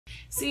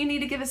So you need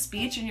to give a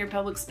speech in your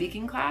public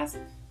speaking class?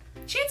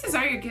 Chances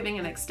are you're giving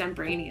an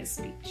extemporaneous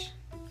speech.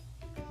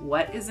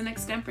 What is an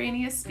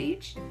extemporaneous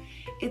speech?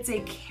 It's a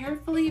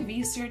carefully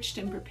researched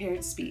and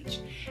prepared speech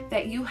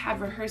that you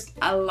have rehearsed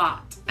a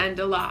lot and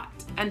a lot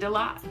and a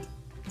lot,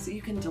 so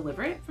you can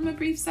deliver it from a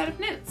brief set of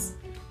notes,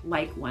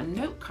 like one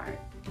note card.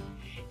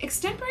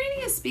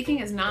 Extemporaneous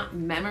speaking is not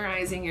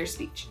memorizing your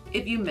speech.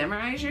 If you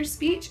memorize your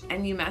speech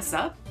and you mess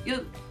up,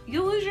 you'll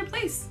lose your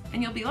place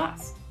and you'll be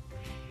lost.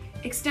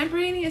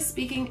 Extemporaneous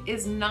speaking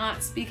is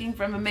not speaking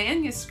from a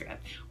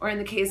manuscript, or in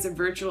the case of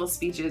virtual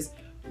speeches,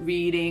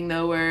 reading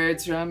the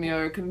words from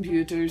your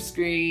computer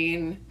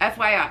screen.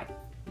 FYI,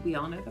 we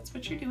all know that's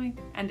what you're doing,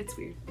 and it's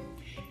weird.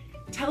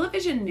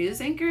 Television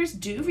news anchors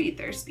do read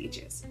their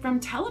speeches from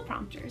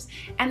teleprompters,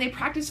 and they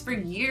practice for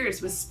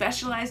years with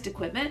specialized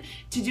equipment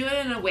to do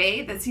it in a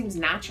way that seems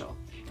natural.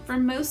 For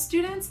most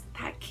students,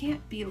 that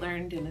can't be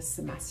learned in a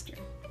semester.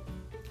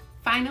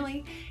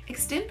 Finally,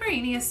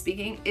 extemporaneous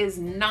speaking is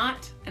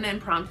not an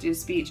impromptu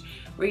speech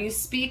where you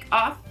speak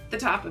off the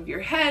top of your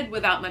head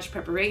without much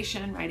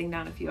preparation, writing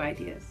down a few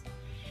ideas.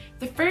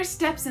 The first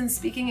steps in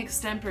speaking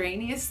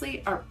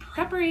extemporaneously are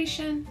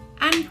preparation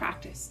and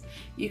practice.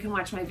 You can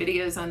watch my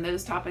videos on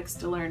those topics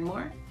to learn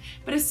more,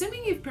 but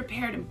assuming you've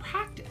prepared and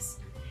practiced,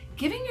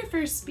 giving your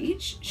first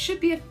speech should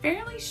be a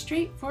fairly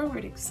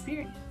straightforward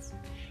experience.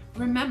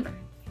 Remember,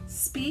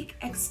 speak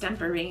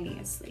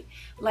extemporaneously,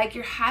 like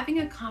you're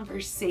having a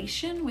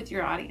conversation with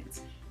your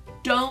audience.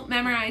 Don't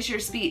memorize your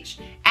speech,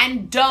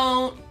 and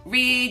don't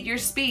read your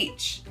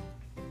speech.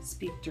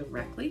 Speak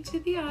directly to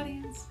the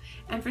audience.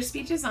 And for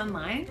speeches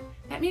online,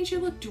 that means you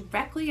look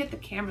directly at the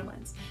camera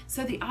lens,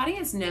 so the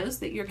audience knows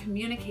that you're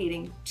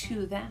communicating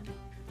to them.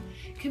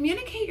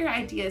 Communicate your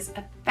ideas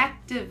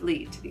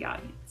effectively to the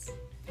audience.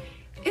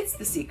 It's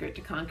the secret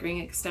to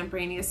conquering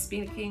extemporaneous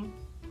speaking.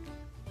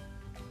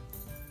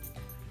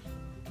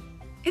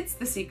 It's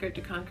the secret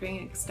to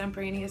conquering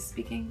extemporaneous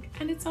speaking,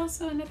 and it's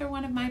also another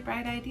one of my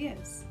bright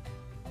ideas.